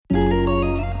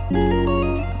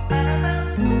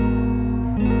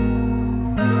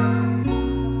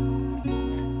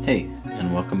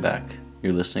welcome back.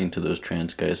 You're listening to Those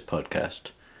Trans Guys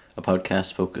podcast, a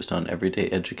podcast focused on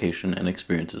everyday education and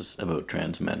experiences about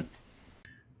trans men.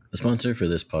 The sponsor for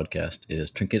this podcast is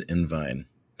Trinket and Vine.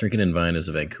 Trinket and Vine is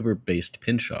a Vancouver-based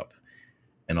pin shop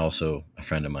and also a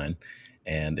friend of mine.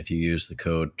 And if you use the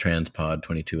code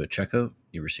TRANSPOD22 at checkout,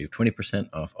 you receive 20%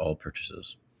 off all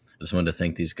purchases. I just wanted to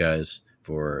thank these guys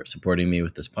for supporting me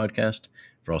with this podcast,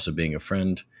 for also being a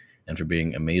friend, and for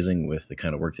being amazing with the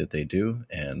kind of work that they do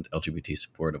and LGBT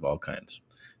support of all kinds.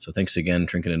 So thanks again,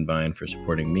 Trinket and Vine, for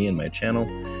supporting me and my channel,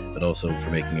 but also for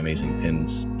making amazing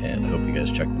pins, and I hope you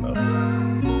guys check them out.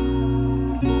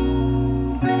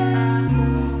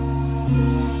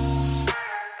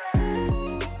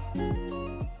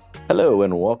 Hello,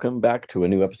 and welcome back to a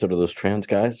new episode of Those Trans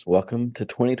Guys. Welcome to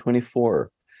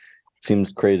 2024.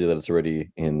 Seems crazy that it's already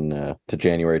to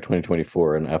January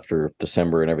 2024, and after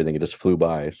December and everything, it just flew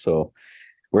by. So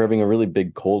we're having a really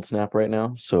big cold snap right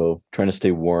now, so trying to stay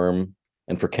warm.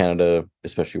 And for Canada,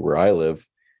 especially where I live,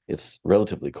 it's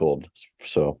relatively cold,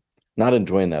 so not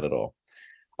enjoying that at all.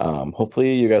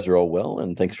 Hopefully you guys are all well,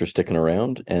 and thanks for sticking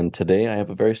around. And today I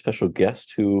have a very special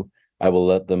guest who I will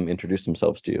let them introduce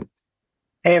themselves to you.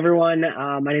 Hey everyone,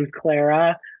 my name's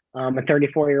Clara. I'm a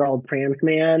 34-year-old trans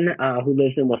man who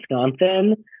lives in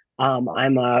Wisconsin.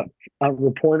 I'm a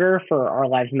reporter for Our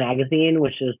Lives magazine,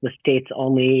 which is the state's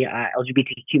only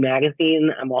LGBTQ magazine.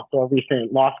 I'm also a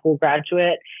recent law school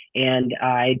graduate, and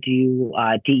I do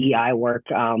DEI work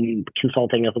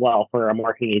consulting as well for a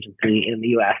marketing agency in the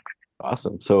U.S.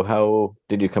 Awesome. So how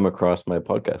did you come across my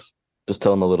podcast? Just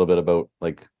tell them a little bit about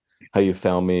like how you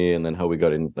found me and then how we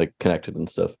got in connected and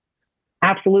stuff.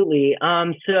 Absolutely.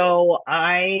 So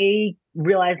I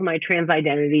realized my trans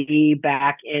identity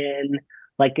back in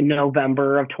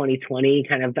November of 2020,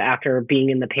 kind of after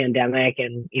being in the pandemic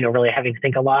and, really having to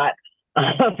think a lot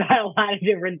about a lot of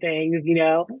different things,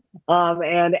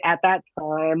 and at that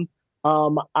time,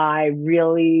 I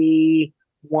really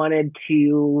wanted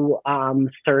to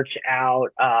search out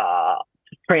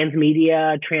trans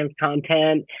media, trans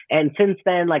content. And since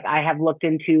then, I have looked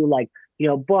into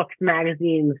books,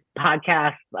 magazines,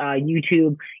 podcasts,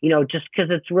 YouTube, just because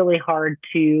it's really hard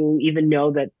to even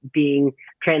know that being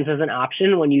trans is an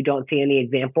option when you don't see any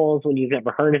examples, when you've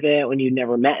never heard of it, when you've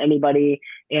never met anybody.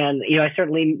 And, I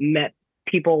certainly met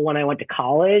people when I went to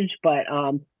college, but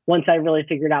once I really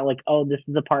figured out this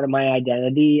is a part of my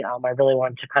identity, I really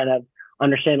wanted to kind of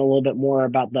understand a little bit more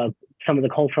about some of the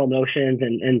cultural notions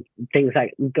and things that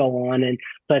go on. And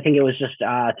so I think it was just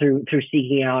through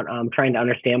seeking out, trying to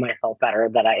understand myself better,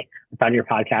 that I found your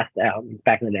podcast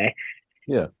back in the day.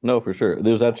 Yeah, no, for sure.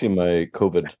 There's actually my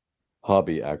COVID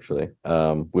hobby, actually,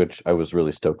 which I was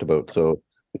really stoked about. So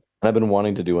I've been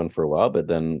wanting to do one for a while, but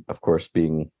then, of course,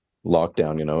 being locked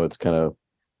down, it's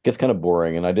gets kind of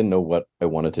boring. And I didn't know what I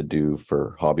wanted to do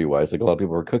for hobby-wise. Like a lot of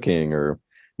people were cooking or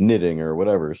knitting or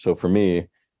whatever. So for me,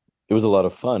 it was a lot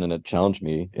of fun and it challenged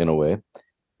me in a way.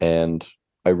 And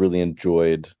I really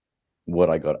enjoyed what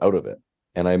I got out of it.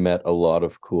 And I met a lot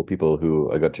of cool people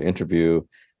who I got to interview.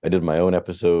 I did my own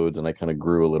episodes and I kind of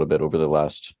grew a little bit over the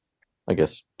last, I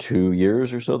guess, 2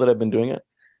 years or so that I've been doing it.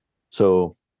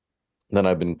 So then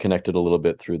I've been connected a little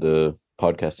bit through the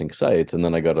podcasting sites, and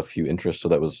then I got a few interests. So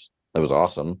that was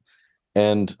awesome.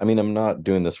 And I mean, I'm not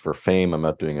doing this for fame. I'm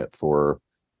not doing it for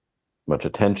much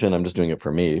attention. I'm just doing it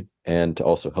for me and to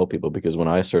also help people, because when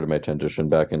I started my transition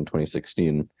back in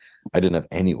 2016, I didn't have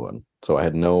anyone. So I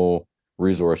had no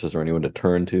resources or anyone to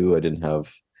turn to. I didn't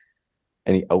have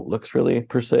any outlooks really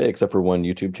per se, except for one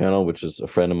YouTube channel, which is a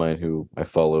friend of mine who I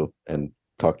follow and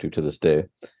talk to this day.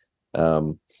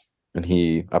 And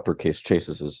he, uppercase Chase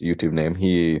is his YouTube name.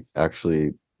 He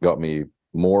actually got me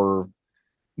more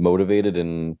motivated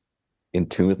and in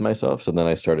tune with myself. So then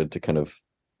I started to kind of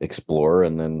explore,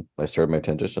 and then I started my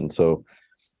transition. So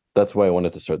that's why I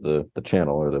wanted to start the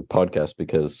channel or the podcast,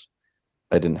 because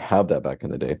I didn't have that back in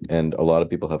the day. And a lot of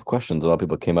people have questions. A lot of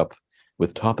people came up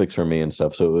with topics for me and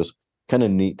stuff. So it was kind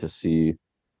of neat to see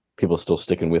people still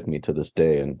sticking with me to this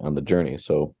day and on the journey.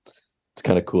 So it's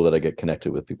kind of cool that I get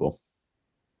connected with people.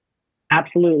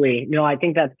 Absolutely. No, I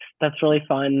think that's really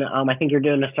fun. I think you're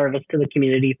doing a service to the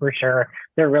community for sure.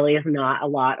 There really is not a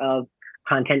lot of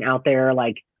content out there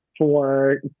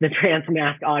for the trans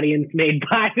mask audience made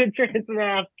by the trans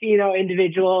mask,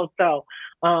 individuals. So,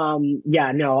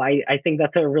 I think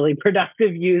that's a really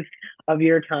productive use of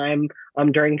your time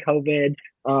during COVID.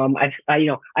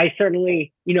 I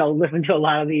certainly, listened to a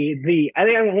lot of I think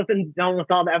I've listened to almost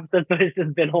all the episodes, but it's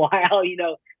just been a while,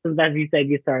 since, as you said,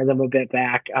 you started them a bit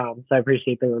back. So I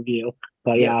appreciate the review.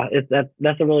 But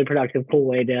that's a really productive, cool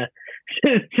way to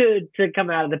come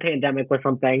out of the pandemic with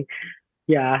something.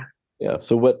 Yeah. Yeah.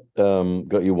 So what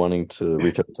got you wanting to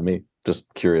reach out to me?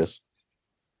 Just curious.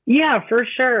 Yeah, for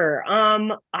sure.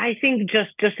 I think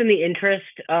just in the interest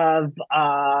of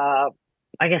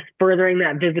I guess furthering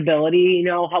that visibility,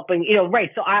 helping, right.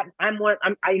 So I'm one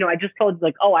I just told you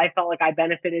like, oh, I felt like I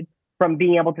benefited from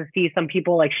being able to see some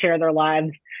people like share their lives,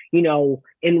 in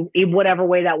whatever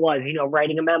way that was,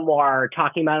 writing a memoir,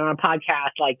 talking about it on a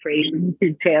podcast, like creating a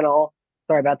YouTube channel.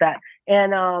 Sorry about that.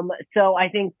 And so I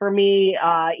think for me,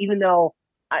 even though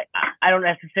I don't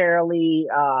necessarily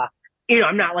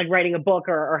I'm not like writing a book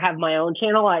or have my own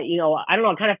channel. I don't know.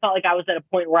 I kind of felt like I was at a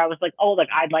point where I was like, oh, like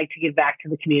I'd like to give back to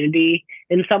the community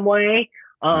in some way.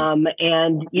 Mm.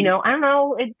 And I don't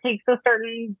know. It takes a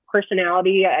certain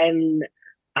personality, and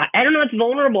I don't know. It's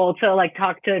vulnerable to like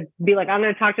be like, I'm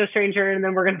going to talk to a stranger, and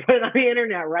then we're going to put it on the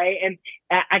internet, right? And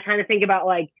I kind of think about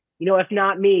like, if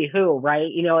not me, who, right?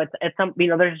 It's some,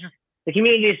 there's just the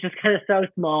community is just kind of so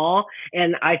small,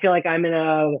 and I feel like I'm in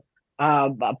a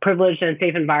privileged and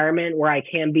safe environment where I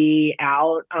can be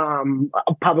out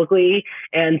publicly.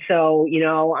 And so,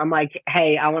 I'm like,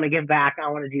 hey, I want to give back.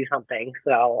 I want to do something.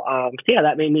 So yeah,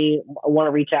 that made me want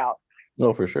to reach out.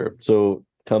 No, for sure. So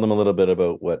tell them a little bit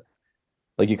about what,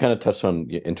 like you kind of touched on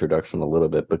your introduction a little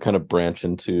bit, but kind of branch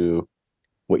into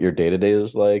what your day to day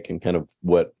is like and kind of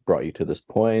what brought you to this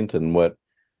point and what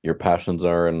your passions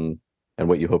are and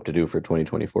what you hope to do for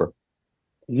 2024.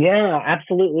 Yeah,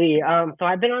 absolutely. So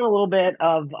I've been on a little bit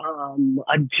of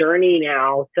a journey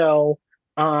now. So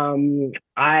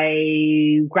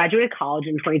I graduated college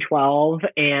in 2012,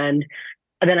 and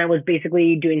then I was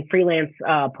basically doing freelance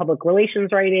public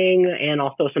relations writing and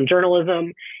also some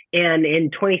journalism. And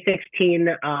in 2016,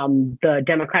 the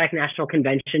Democratic National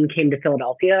Convention came to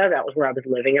Philadelphia. That was where I was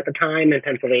living at the time in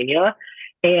Pennsylvania.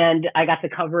 And I got to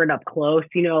cover it up close,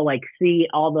 like see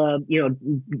all the,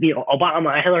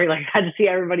 Obama, Hillary, like I had to see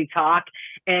everybody talk.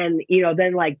 And,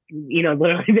 then like,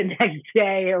 literally the next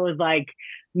day it was like,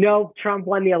 nope, Trump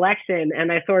won the election.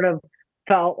 And I sort of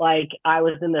felt like I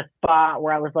was in this spot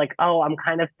where I was like, oh, I'm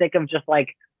kind of sick of just like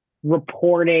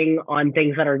reporting on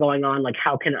things that are going on. Like,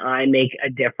 how can I make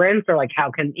a difference? Or like, how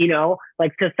can,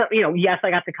 like, cause, yes, I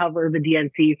got to cover the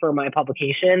DNC for my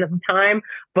publication at the time,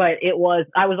 but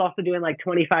I was also doing like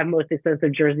 25 most expensive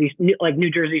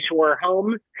New Jersey Shore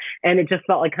homes. And it just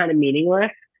felt like kind of meaningless.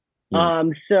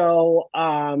 Mm.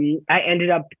 I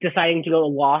ended up deciding to go to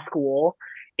law school,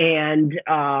 and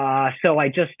so I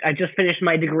just finished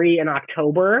my degree in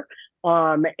October.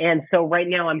 And so right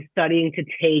now I'm studying to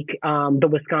take the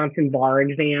Wisconsin bar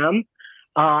exam.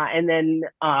 And then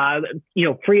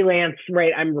freelance,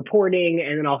 right? I'm reporting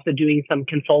and then also doing some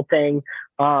consulting,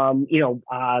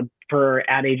 for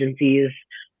ad agencies.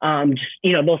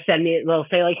 They'll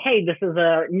say like, hey, this is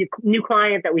a new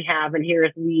client that we have, and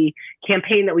here's the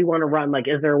campaign that we want to run. Like,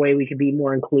 is there a way we could be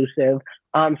more inclusive?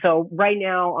 So right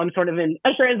now I'm sort of in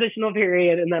a transitional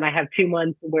period, and then I have 2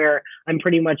 months where I'm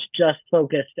pretty much just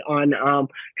focused on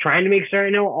trying to make sure I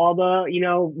know all the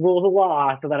rules of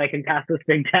law so that I can pass this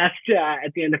big test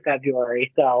at the end of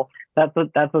February. So that's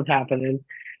what's happening.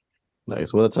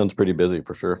 Nice. Well, that sounds pretty busy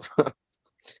for sure.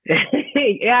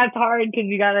 Yeah, it's hard because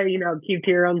you gotta, keep to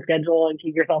your own schedule and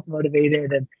keep yourself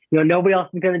motivated, and nobody else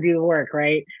is gonna do the work,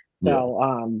 right?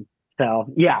 Yeah.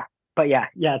 So yeah, but yeah,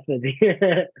 it's busy.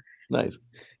 Nice.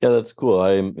 Yeah, that's cool.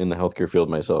 I'm in the healthcare field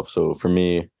myself. So for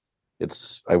me,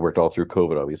 I worked all through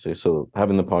COVID, obviously. So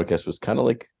having the podcast was kind of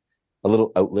like a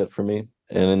little outlet for me.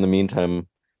 And in the meantime,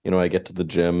 I get to the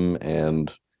gym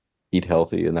and eat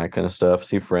healthy and that kind of stuff,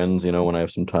 see friends, when I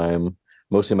have some time.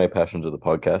 Mostly my passions are the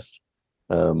podcast.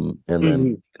 And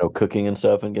then, Mhm. cooking and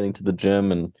stuff and getting to the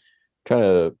gym and trying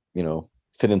to,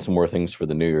 fit in some more things for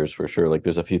the New Year's for sure. Like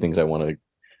there's a few things I want to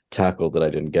tackle that I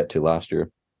didn't get to last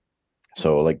year.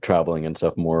 So like traveling and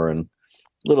stuff more and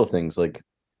little things like,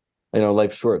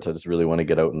 life's short. So I just really want to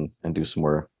get out and do some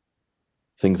more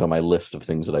things on my list of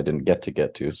things that I didn't get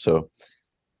to. So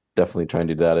definitely trying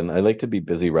to do that. And I like to be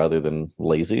busy rather than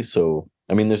lazy. So,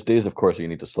 I mean, there's days, of course, you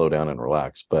need to slow down and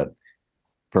relax. But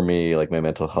for me, like my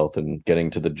mental health and getting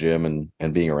to the gym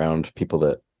and being around people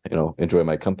that, enjoy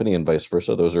my company and vice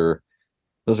versa, those are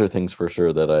things for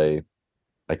sure that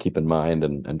I keep in mind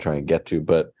and try and get to.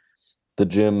 But the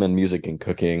gym and music and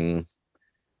cooking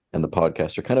and the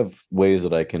podcast are kind of ways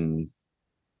that I can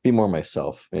be more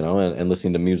myself, and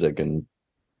listening to music and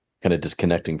kind of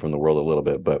disconnecting from the world a little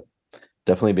bit. But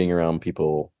definitely being around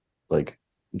people like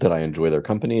that I enjoy their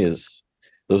company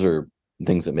those are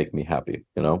things that make me happy,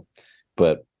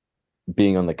 But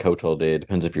being on the couch all day, it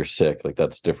depends if you're sick, like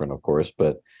that's different, of course,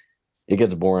 but it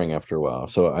gets boring after a while.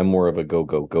 So I'm more of a go,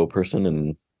 go, go person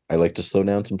and I like to slow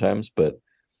down sometimes, but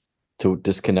to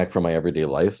disconnect from my everyday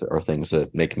life are things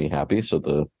that make me happy. So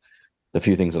the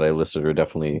few things that I listed are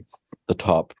definitely the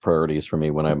top priorities for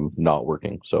me when I'm not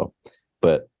working. So,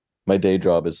 but my day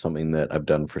job is something that I've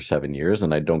done for 7 years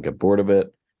and I don't get bored of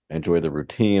it. I enjoy the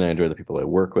routine. I enjoy the people I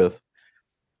work with.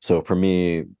 So for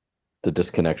me, the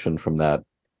disconnection from that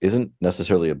isn't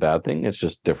necessarily a bad thing. It's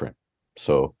just different.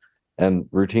 So, and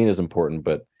routine is important,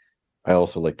 but I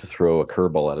also like to throw a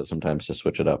curveball at it sometimes to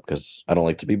switch it up because I don't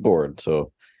like to be bored.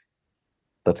 So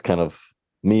that's kind of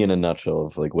me in a nutshell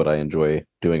of like what I enjoy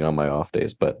doing on my off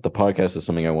days. But the podcast is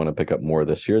something I want to pick up more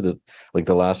this year. Like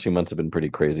the last few months have been pretty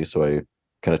crazy, so I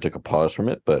kind of took a pause from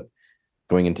it. But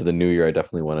going into the new year, I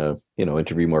definitely want to,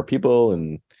 interview more people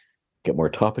and get more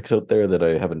topics out there that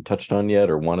I haven't touched on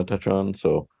yet or want to touch on.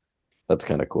 So that's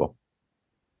kind of cool.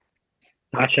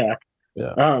 Gotcha.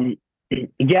 Yeah.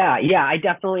 Yeah, I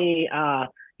definitely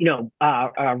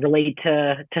relate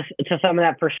to some of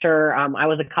that for sure. I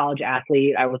was a college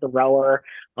athlete. I was a rower,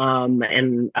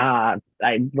 and I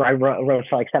rowed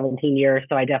for like 17 years.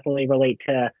 So I definitely relate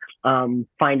to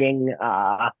finding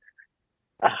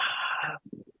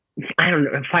I don't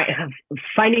know,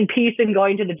 finding peace in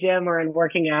going to the gym or in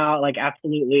working out. Like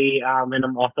absolutely. And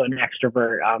I'm also an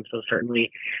extrovert. So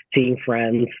certainly seeing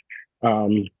friends.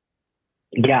 Um,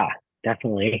 yeah,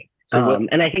 definitely. So what?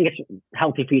 And I think it's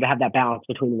healthy for you to have that balance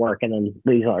between work and then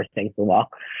these other things as well.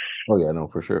 Oh yeah, no,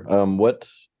 for sure. What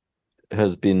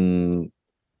has been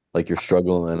like your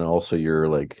struggle and also your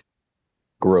like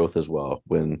growth as well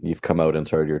when you've come out and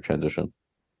started your transition?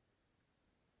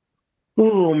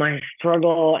 Ooh, my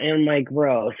struggle and my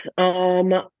growth.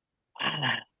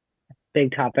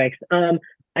 Big topics. I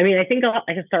mean, I think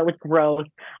I can start with growth.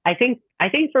 I think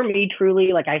for me,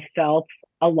 truly, like I felt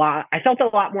a lot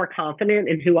more confident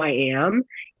in who I am.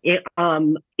 It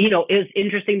was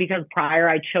interesting because prior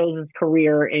I chose this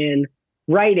career in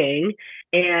writing,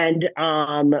 and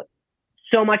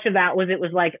so much of that was it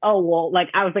was like, oh well, like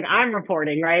I was like I'm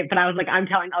reporting, right? But I was like I'm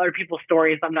telling other people's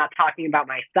stories. I'm not talking about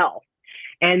myself.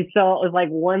 And so it was like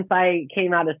once I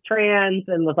came out as trans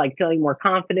and was like feeling more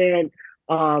confident,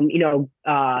 um, you know,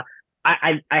 uh,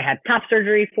 I had top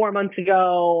surgery 4 months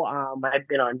ago. I've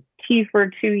been on T for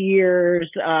 2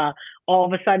 years. All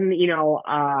of a sudden,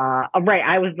 right.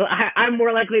 I'm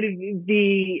more likely to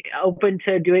be open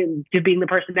to being the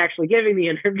person actually giving the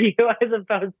interview as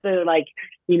opposed to like,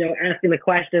 asking the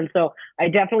question. So I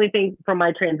definitely think from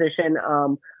my transition,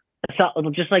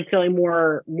 just like feeling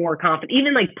more confident,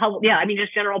 even like public, yeah, I mean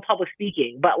just general public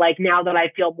speaking, but like now that I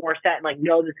feel more set and like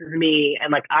no, this is me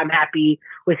and like I'm happy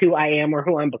with who I am or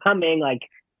who I'm becoming, like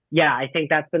yeah, I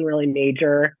think that's been really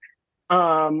major.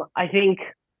 I think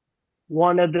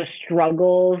one of the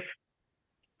struggles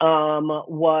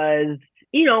was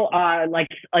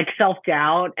like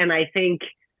self-doubt, and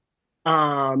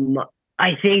um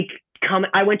I think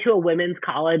I went to a women's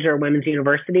college or women's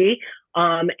university.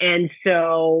 And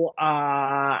so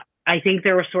I think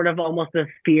there was sort of almost this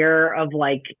fear of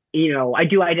like, I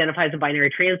do identify as a binary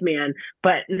trans man,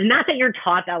 but not that you're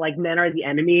taught that like men are the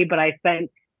enemy, but I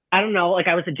don't know, like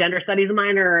I was a gender studies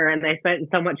minor and I spent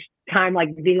so much time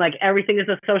like being like, everything is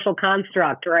a social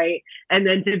construct, right? And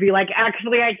then to be like,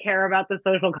 actually, I care about the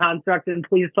social construct and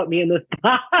please put me in this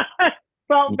spot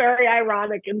felt very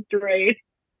ironic and strange.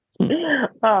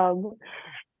 um,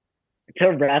 to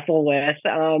wrestle with.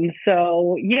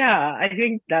 So yeah, I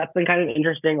think that's been kind of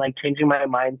interesting, like changing my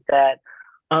mindset.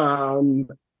 And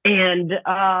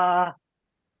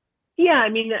yeah, I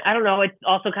mean, I don't know. It's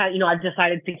also kind of, I've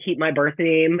decided to keep my birth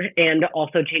name and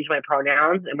also change my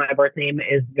pronouns. And my birth name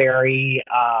is very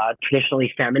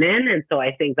traditionally feminine. And so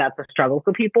I think that's a struggle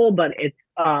for people, but it's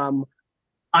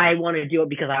I want to do it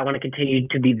because I want to continue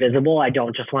to be visible. I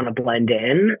don't just want to blend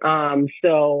in.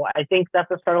 So I think that's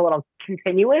a start a little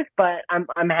continuous, but I'm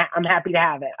happy to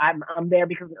have it. I'm there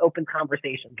because it opens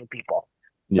conversations with people.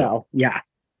 Yeah. So yeah.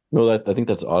 No, I think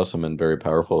that's awesome and very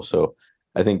powerful. So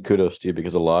I think kudos to you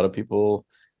because a lot of people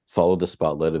follow the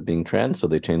spotlight of being trans. So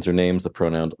they change their names, the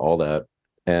pronouns, all that,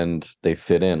 and they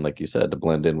fit in, like you said, to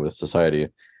blend in with society.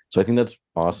 So I think that's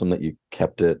awesome that you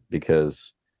kept it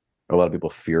because a lot of people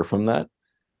fear from that.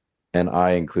 And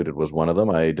I included was one of them.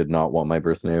 I did not want my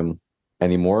birth name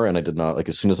anymore. And I did not like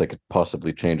as soon as I could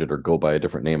possibly change it or go by a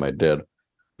different name, I did.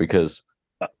 Because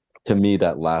to me,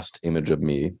 that last image of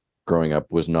me growing up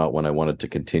was not one I wanted to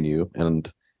continue. And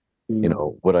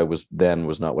what I was then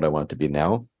was not what I wanted to be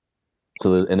now.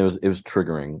 So and it was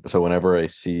triggering. So whenever I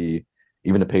see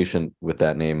even a patient with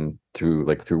that name through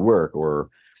work or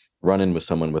run in with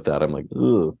someone with that, I'm like,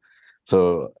 ugh.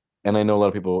 So and I know a lot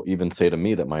of people even say to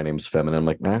me that my name's feminine. I'm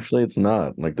like, actually, it's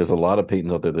not. Like, there's a lot of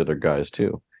Peytons out there that are guys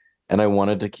too. And I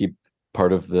wanted to keep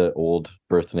part of the old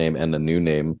birth name and the new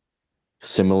name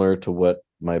similar to what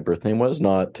my birth name was,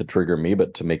 not to trigger me,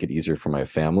 but to make it easier for my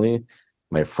family,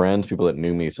 my friends, people that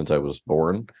knew me since I was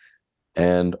born,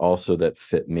 and also that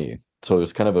fit me. So it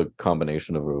was kind of a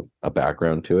combination of a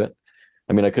background to it.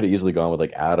 I mean, I could have easily gone with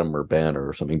like Adam or Ben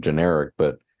or something generic,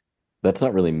 but that's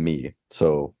not really me.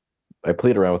 So I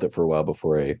played around with it for a while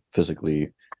before I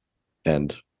physically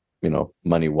and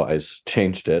money wise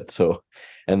changed it. So,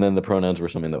 and then the pronouns were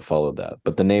something that followed that,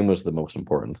 but the name was the most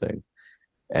important thing.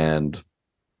 And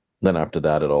then after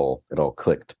that, it all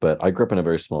clicked. But I grew up in a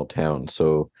very small town,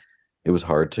 so it was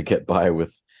hard to get by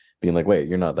with being like, wait,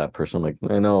 you're not that person. I'm like,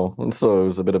 I know. And so it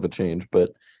was a bit of a change,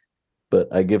 but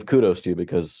I give kudos to you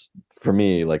because for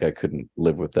me, like I couldn't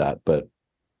live with that. But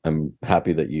I'm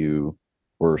happy that you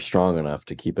were strong enough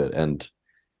to keep it and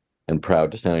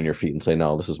proud to stand on your feet and say,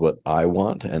 no, this is what I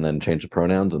want, and then change the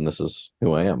pronouns, and this is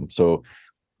who I am. So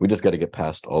we just got to get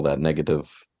past all that negative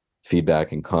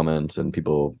feedback and comments and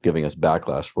people giving us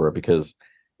backlash for it, because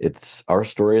it's our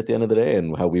story at the end of the day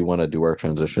and how we want to do our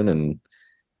transition. And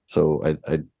so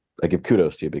I give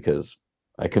kudos to you because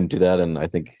I couldn't do that, and I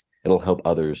think it'll help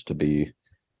others to be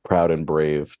proud and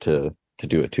brave to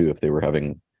do it too if they were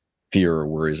having fear or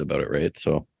worries about it, right?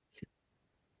 So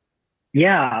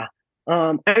Yeah.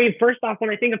 I mean, first off, when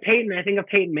I think of Peyton, I think of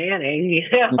Peyton Manning.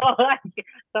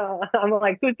 I'm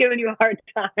like, who's giving you a hard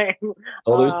time?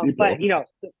 oh, there's people. But yeah,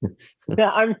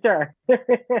 I'm sure.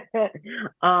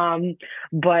 um,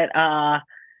 but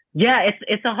yeah,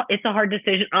 it's a hard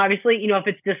decision. Obviously, if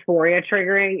it's dysphoria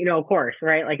triggering, of course,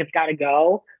 right? Like it's got to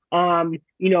go.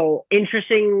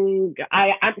 Interesting.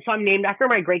 I'm named after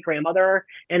my great grandmother,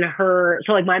 and so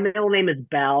like my middle name is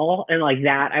Bell, and like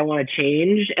that I want to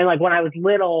change. And like when I was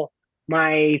little,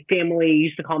 my family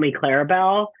used to call me Clara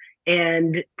Bell.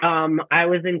 And I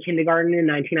was in kindergarten in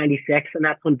 1996, and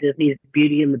that's when Disney's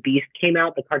Beauty and the Beast came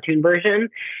out, the cartoon version.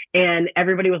 And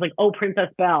everybody was like, "Oh, Princess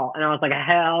Belle," and I was like,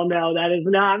 "Hell no, that is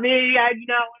not me. I do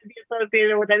not want to be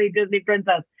associated with any Disney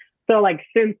princess." So like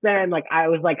since then, like I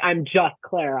was like, I'm just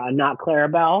Clara, not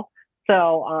Clarabelle.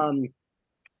 So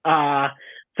uh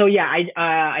so yeah,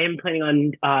 I am planning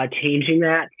on changing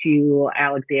that to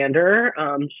Alexander,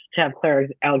 to have Claire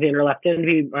Alexander Lefton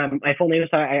be my full name.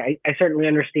 So I certainly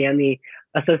understand the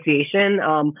association.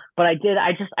 But I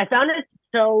found it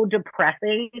so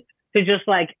depressing to just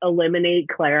like eliminate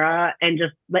Clara, and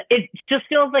just it just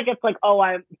feels like it's like,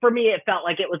 for me it felt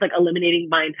like it was like eliminating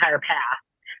my entire past.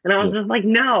 And I was Yeah. just like,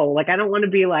 no, like I don't want to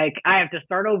be like I have to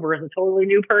start over as a totally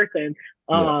new person.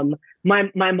 Yeah.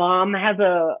 My mom has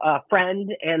a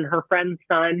friend, and her friend's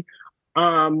son.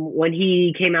 When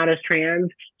he came out as trans,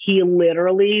 he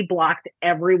literally blocked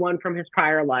everyone from his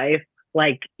prior life,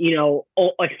 like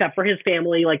except for his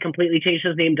family. Like completely changed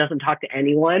his name, doesn't talk to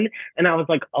anyone. And I was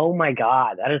like, oh my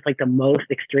god, that is like the most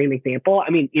extreme example. I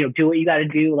mean, do what you got to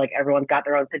do. Like everyone's got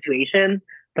their own situation.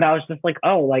 But I was just like,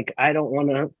 oh, like I don't want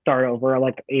to start over.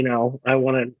 Like I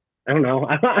want to. I don't know.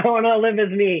 I want to live as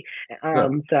me. Yeah.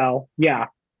 So yeah.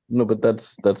 No, but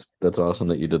that's awesome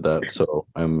that you did that. So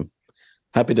I'm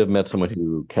happy to have met someone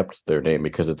who kept their name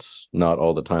because it's not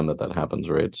all the time that that happens,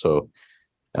 right? So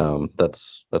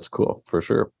that's cool for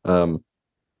sure.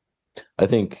 I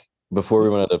think before we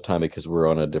run out of time, because we're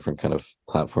on a different kind of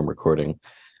platform recording,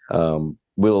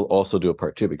 we'll also do a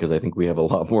part two because I think we have a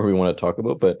lot more we want to talk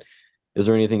about. But is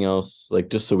there anything else, like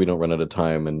just so we don't run out of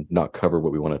time and not cover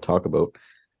what we want to talk about?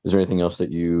 Is there anything else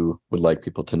that you would like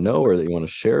people to know or that you want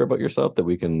to share about yourself that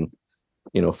we can,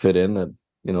 fit in that,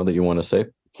 that you want to say?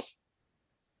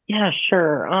 Yeah,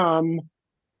 sure. I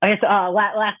guess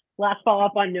last follow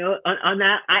up on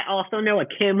that. I also know a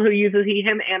Kim who uses he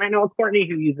him, and I know a Courtney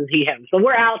who uses he him. So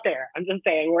we're out there. I'm just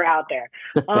saying we're out there.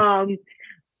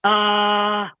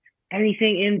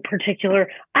 Anything in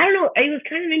particular? I don't know. It was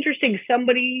kind of interesting.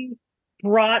 Somebody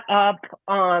brought up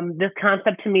this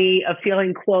concept to me of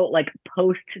feeling, quote, like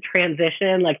post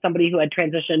transition, like somebody who had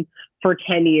transitioned for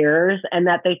 10 years, and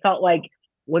that they felt like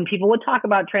when people would talk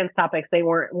about trans topics, they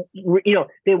weren't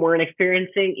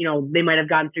experiencing, they might have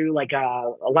gone through like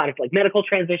a lot of like medical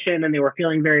transition, and they were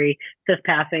feeling very cis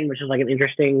passing, which is like an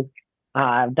interesting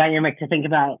dynamic to think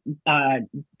about to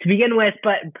begin with.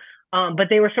 But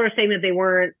they were sort of saying that they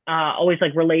weren't always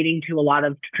like relating to a lot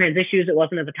of trans issues. It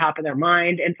wasn't at the top of their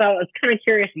mind. And so I was kind of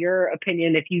curious your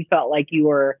opinion if you felt like you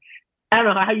were, I don't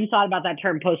know how you thought about that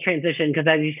term post transition, because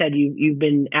as you said, you've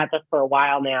been at this for a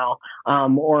while now,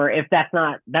 or if that's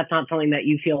not something that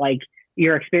you feel like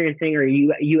you're experiencing or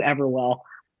you ever will.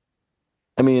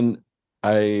 I mean,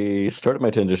 I started my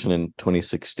transition in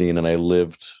 2016 and I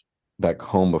lived back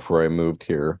home before I moved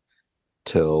here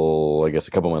till I guess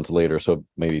a couple months later, so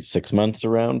maybe 6 months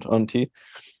around on T.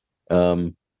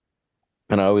 Um,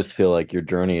 and I always feel like your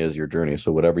journey is your journey.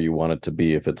 So whatever you want it to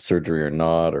be, if it's surgery or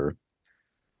not, or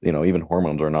even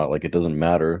hormones or not, like it doesn't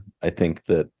matter. I think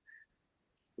that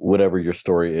whatever your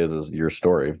story is your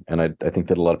story. And I think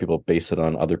that a lot of people base it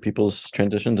on other people's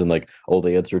transitions and like, oh,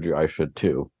 they had surgery, I should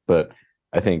too. But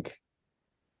I think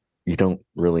you don't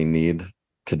really need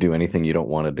to do anything you don't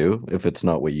want to do if it's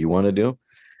not what you want to do.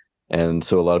 And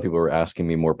so a lot of people were asking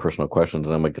me more personal questions,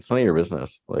 and I'm like, it's none of your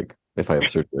business, like if I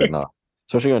have surgery or not.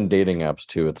 Especially on dating apps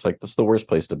too. It's like that's the worst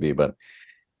place to be. But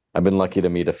I've been lucky to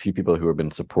meet a few people who have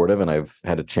been supportive, and I've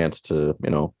had a chance to,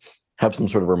 have some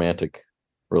sort of romantic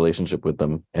relationship with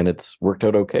them, and it's worked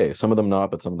out okay. Some of them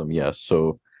not, but some of them yes.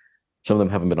 So some of them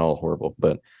haven't been all horrible,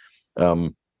 but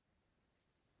um,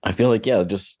 I feel like yeah,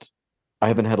 just I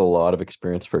haven't had a lot of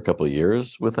experience for a couple of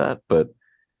years with that, but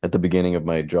at the beginning of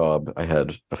my job, I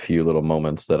had a few little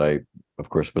moments that I, of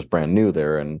course, was brand new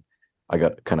there, and I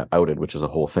got kind of outed, which is a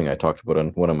whole thing I talked about on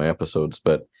one of my episodes.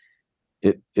 But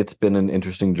it's been an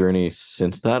interesting journey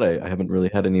since that. I haven't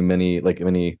really had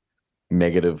many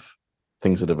negative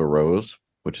things that have arose,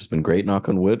 which has been great, knock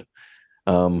on wood.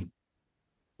 Um,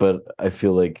 but I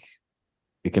feel like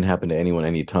it can happen to anyone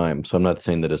anytime. So I'm not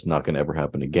saying that it's not going to ever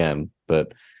happen again,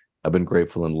 but I've been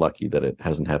grateful and lucky that it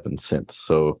hasn't happened since.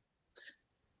 So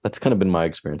that's kind of been my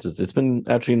experience. It's been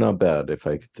actually not bad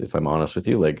if I'm honest with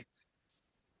you. Like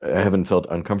I haven't felt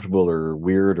uncomfortable or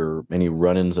weird or any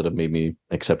run-ins that have made me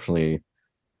exceptionally,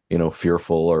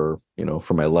 fearful or,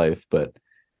 for my life, but it's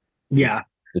Yeah,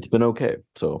 it's been okay.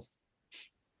 So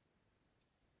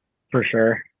for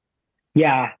sure.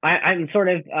 Yeah, I'm sort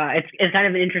of. It's kind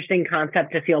of an interesting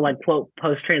concept to feel like quote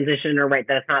post transition or right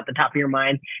that it's not at the top of your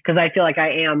mind because I feel like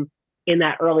I am in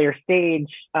that earlier stage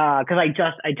because I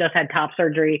just had top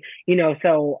surgery,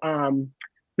 so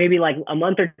maybe like a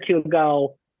month or two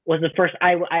ago was the first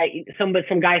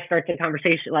some guy starts a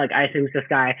conversation like I assume it's this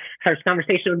guy starts a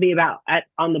conversation with me about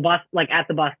on the bus like at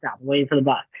the bus stop waiting for the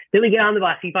bus. Then we get on the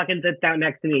bus. He fucking sits down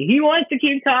next to me. He wants to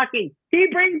keep talking. He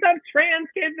brings up trans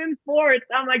kids in sports.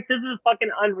 I'm like, this is fucking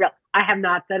unreal. I have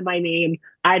not said my name.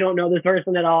 I don't know this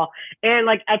person at all. And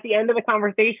like at the end of the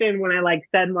conversation, when I like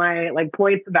said my like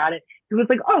points about it, he was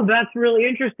like, "Oh, that's really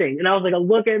interesting." And I was like,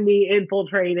 "Look at me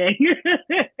infiltrating."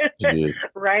 geez.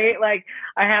 Right? Like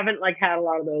I haven't like had a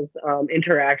lot of those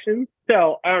interactions.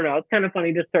 So I don't know. It's kind of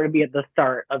funny to sort of be at the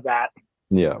start of that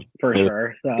Yeah, for it,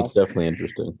 sure. it's So definitely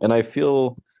interesting. And I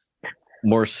feel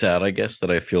more sad, I guess,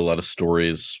 that I feel a lot of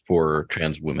stories for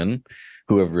trans women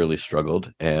who have really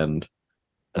struggled. And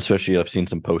especially I've seen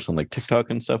some posts on like TikTok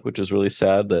and stuff, which is really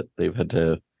sad that they've had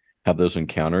to have those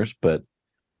encounters. But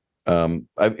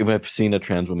if I've seen a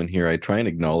trans woman here, I try and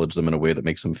acknowledge them in a way that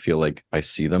makes them feel like I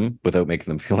see them without making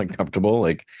them feel uncomfortable.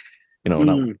 Like, not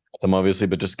mm, with them obviously,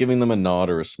 but just giving them a nod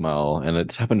or a smile. And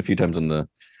it's happened a few times in the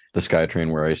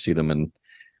SkyTrain where I see them, and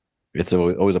it's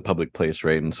always a public place,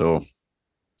 right? And so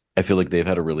I feel like they've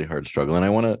had a really hard struggle, and I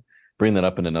want to bring that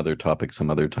up in another topic some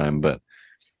other time. But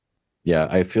yeah,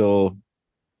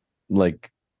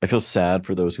 like I feel sad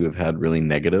for those who have had really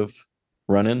negative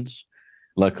run-ins.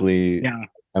 Luckily, yeah,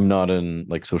 I'm not in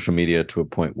like social media to a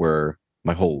point where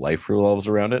my whole life revolves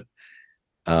around it.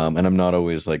 And I'm not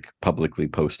always like publicly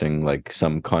posting like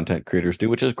some content creators do,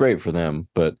 which is great for them.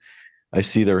 But I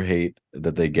see their hate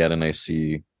that they get, and I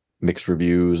see mixed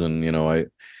reviews, and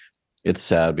it's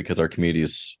sad because our community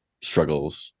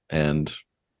struggles, and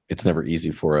it's never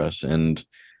easy for us. And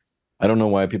I don't know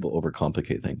why people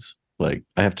overcomplicate things. Like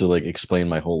I have to like explain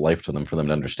my whole life to them for them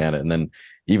to understand it. And then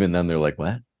even then they're like,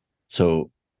 what?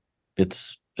 So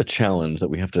it's a challenge that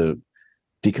we have to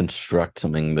deconstruct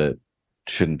something that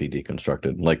shouldn't be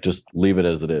deconstructed. Like just leave it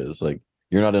as it is. Like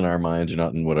you're not in our minds, you're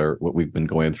not in what we've been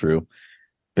going through.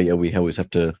 But yeah, we always have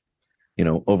to,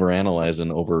 overanalyze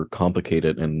and overcomplicate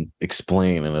it and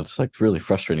explain. And it's like really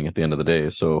frustrating at the end of the day.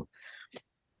 So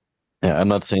yeah, I'm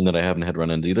not saying that I haven't had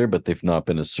run-ins either, but they've not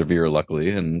been as severe, luckily.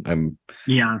 And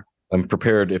yeah, I'm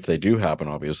prepared if they do happen,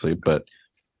 obviously. But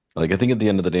like I think at the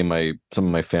end of the day, some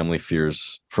of my family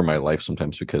fears for my life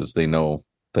sometimes because they know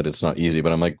that it's not easy.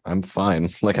 But I'm like, I'm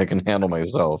fine. Like I can handle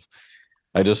myself.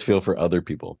 I just feel for other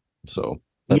people. So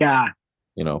yeah.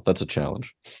 that's a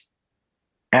challenge.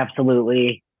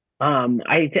 Absolutely.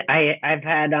 I've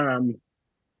had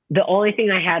the only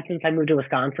thing I had since I moved to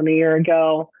Wisconsin a year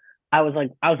ago. I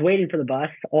was waiting for the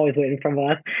bus, always waiting for a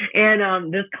bus,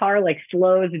 and this car like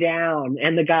slows down,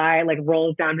 and the guy like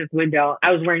rolls down his window.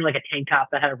 I was wearing like a tank top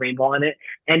that had a rainbow on it,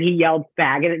 and he yelled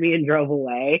 "faggot" at me and drove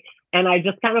away. And I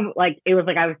just kind of like it was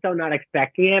like I was so not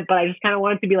expecting it, but I just kind of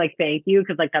wanted to be like thank you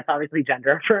because like that's obviously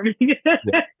gender affirming, Yeah.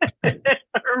 right?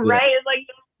 Yeah. It's like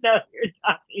no, you're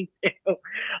talking to.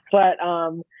 But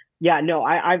Yeah, no,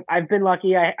 I've been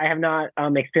lucky. I have not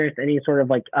experienced any sort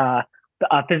of like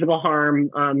physical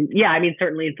harm. Yeah, I mean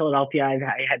certainly in Philadelphia, I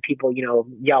had people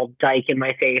yell "dyke" in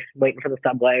my face waiting for the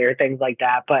subway or things like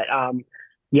that. But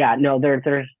yeah, no,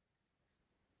 there's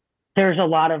a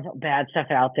lot of bad stuff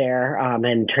out there,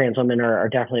 and trans women are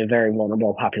definitely a very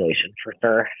vulnerable population for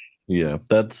sure. Yeah,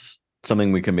 that's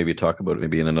something we can maybe talk about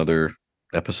maybe in another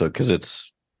episode because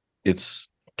it's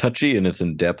touchy and it's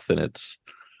in depth and it's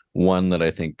one that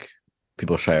I think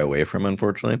people shy away from,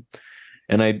 unfortunately.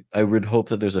 And I would hope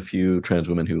that there's a few trans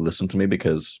women who listen to me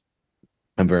because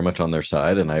I'm very much on their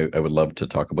side and I would love to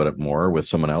talk about it more with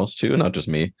someone else too, not just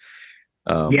me.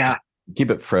 Yeah, Just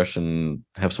keep it fresh and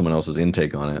have someone else's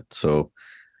intake on it. So,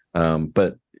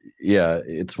 but yeah,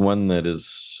 it's one that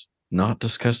is not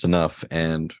discussed enough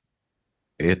and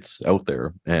it's out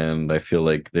there. And I feel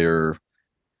like they're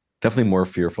definitely more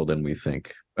fearful than we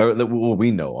think. Or well,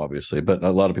 we know, obviously, but a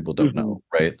lot of people don't hmm know,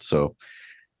 right? So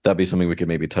that'd be something we could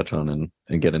maybe touch on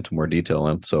and get into more detail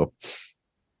on. So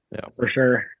yeah, for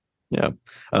sure. yeah.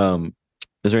 Um,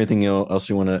 is there anything else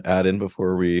you want to add in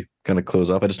before we kind of close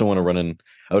off? I just don't want to run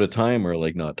out of time or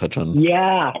like not touch on.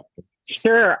 Yeah,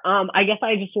 sure. I guess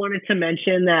I just wanted to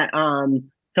mention that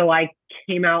so I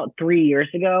came out 3 years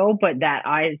ago, but that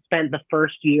I spent the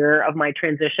first year of my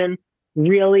transition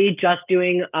really just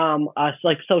doing a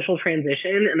like social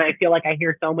transition. And I feel like I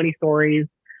hear so many stories.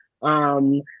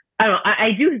 Um I don't know,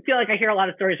 I do feel like I hear a lot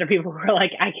of stories from people who are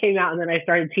like, I came out and then I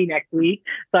started T next week.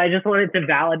 So I just wanted to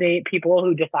validate people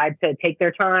who decide to take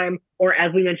their time, or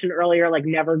as we mentioned earlier, like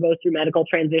never go through medical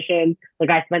transition.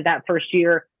 Like I spent that first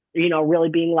year really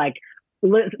being like, as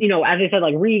I said,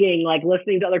 like reading, like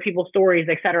listening to other people's stories,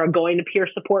 et cetera, going to peer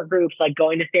support groups, like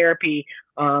going to therapy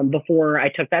before I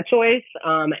took that choice.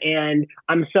 And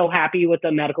I'm so happy with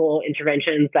the medical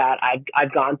interventions that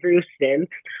I've gone through since.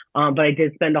 But I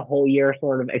did spend a whole year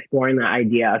sort of exploring that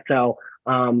idea. So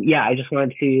yeah, I just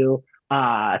wanted to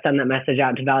send that message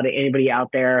out to validate anybody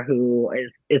out there who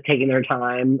is taking their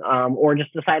time or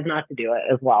just decides not to do it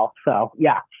as well. So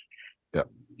yeah. Yeah.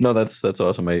 No, that's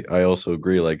awesome. I also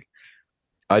agree. Like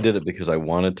I did it because I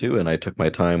wanted to, and I took my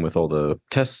time with all the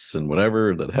tests and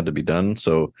whatever that had to be done.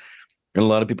 So, and a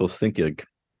lot of people think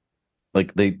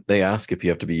like they ask if you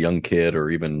have to be a young kid or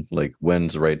even like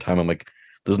when's the right time. I'm like,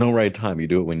 there's no right time. You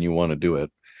do it when you want to do it.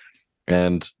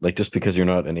 And like just because you're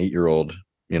not an 8-year-old,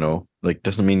 like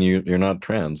doesn't mean you're not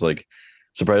trans. Like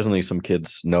surprisingly, some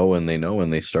kids know and they know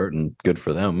and they start, and good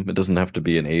for them. It doesn't have to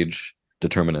be an age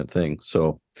determinate thing.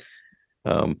 So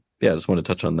yeah, I just want to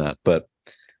touch on that. But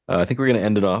I think we're going to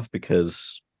end it off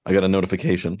because I got a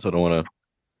notification, so I don't want to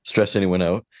stress anyone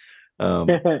out.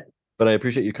 But I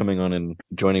appreciate you coming on and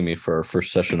joining me for our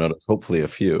first session out of hopefully a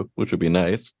few, which would be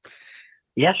nice.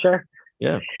 Yeah, sure.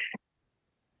 Yeah.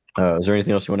 Is there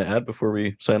anything else you want to add before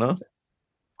we sign off?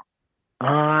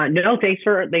 No, thanks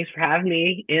for having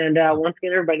me. And once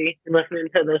again, everybody listening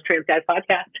to those Trans Guys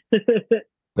podcast.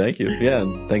 Thank you. Yeah,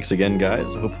 and thanks again,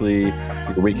 guys. Hopefully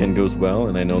your weekend goes well,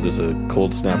 and I know there's a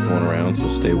cold snap going around, so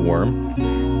stay warm.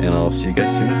 And I'll see you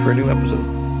guys soon for a new episode.